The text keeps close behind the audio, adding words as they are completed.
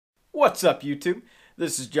What's up, YouTube?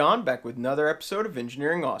 This is John back with another episode of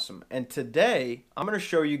Engineering Awesome, and today I'm going to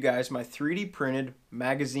show you guys my 3D printed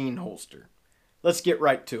magazine holster. Let's get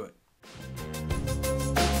right to it.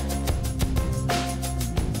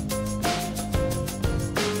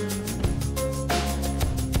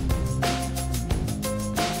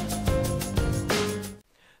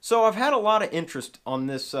 So I've had a lot of interest on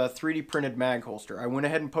this 3D printed mag holster. I went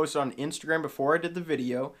ahead and posted on Instagram before I did the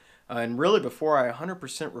video, and really before I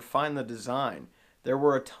 100% refined the design. There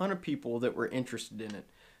were a ton of people that were interested in it.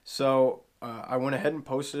 So I went ahead and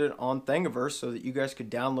posted it on Thingiverse so that you guys could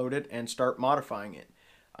download it and start modifying it.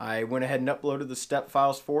 I went ahead and uploaded the step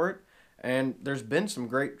files for it, and there's been some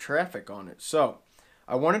great traffic on it. So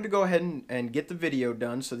I wanted to go ahead and get the video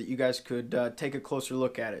done so that you guys could take a closer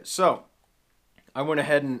look at it. So I went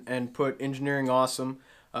ahead and put Engineering Awesome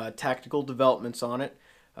tactical developments on it.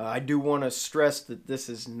 I do want to stress that this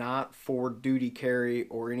is not for duty carry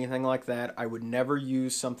or anything like that. I would never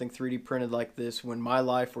use something 3D printed like this when my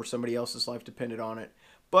life or somebody else's life depended on it.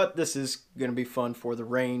 But this is going to be fun for the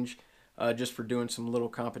range, just for doing some little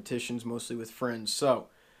competitions, mostly with friends. So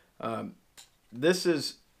this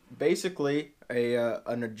is basically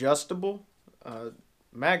an adjustable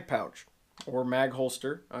mag pouch or mag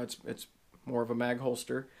holster. It's more of a mag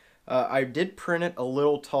holster. I did print it a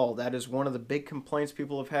little tall. That is one of the big complaints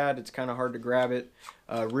people have had. It's kind of hard to grab it.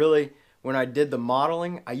 Really, when I did the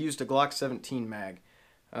modeling, I used a Glock 17 mag.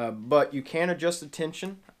 But you can adjust the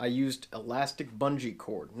tension. I used elastic bungee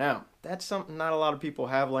cord. Now, that's something not a lot of people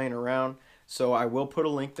have laying around, so I will put a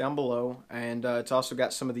link down below. And it's also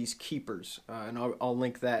got some of these keepers, and I'll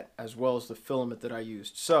link that as well as the filament that I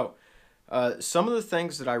used. So, some of the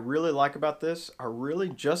things that I really like about this are really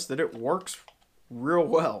just that it works real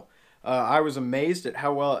well. I was amazed at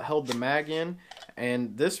how well it held the mag in,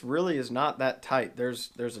 and this really is not that tight. There's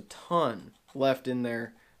a ton left in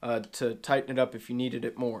there to tighten it up if you needed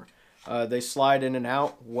it more. They slide in and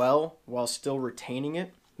out well while still retaining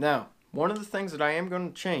it. Now, one of the things that I am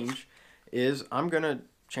going to change is I'm going to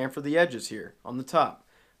chamfer the edges here on the top.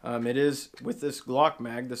 It is, with this Glock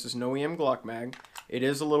mag, this is an OEM Glock mag, it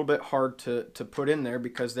is a little bit hard to put in there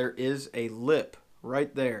because there is a lip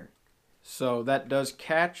right there. So that does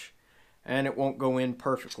catch and it won't go in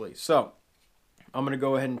perfectly. So I'm going to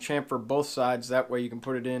go ahead and chamfer both sides. That way you can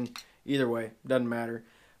put it in either way. Doesn't matter.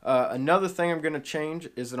 Another thing I'm going to change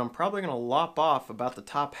is that I'm probably going to lop off about the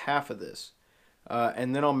top half of this.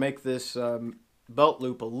 And then I'll make this belt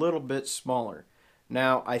loop a little bit smaller.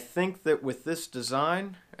 Now, I think that with this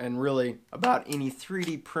design, and really about any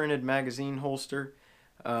 3D printed magazine holster,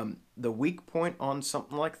 the weak point on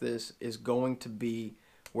something like this is going to be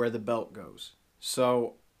where the belt goes.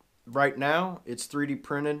 So right now it's 3D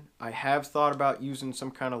printed. I have thought about using some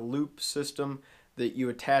kind of loop system that you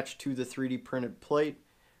attach to the 3D printed plate.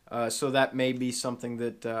 So that may be something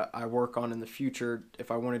that I work on in the future if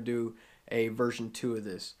I want to do a version 2 of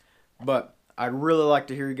this. But I'd really like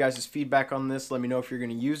to hear you guys' feedback on this. Let me know if you're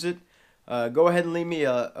going to use it. Go ahead and leave me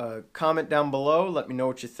a comment down below. Let me know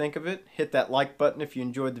what you think of it. Hit that like button if you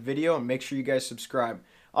enjoyed the video, and make sure you guys subscribe.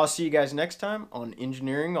 I'll see you guys next time on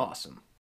Engineering Awesome.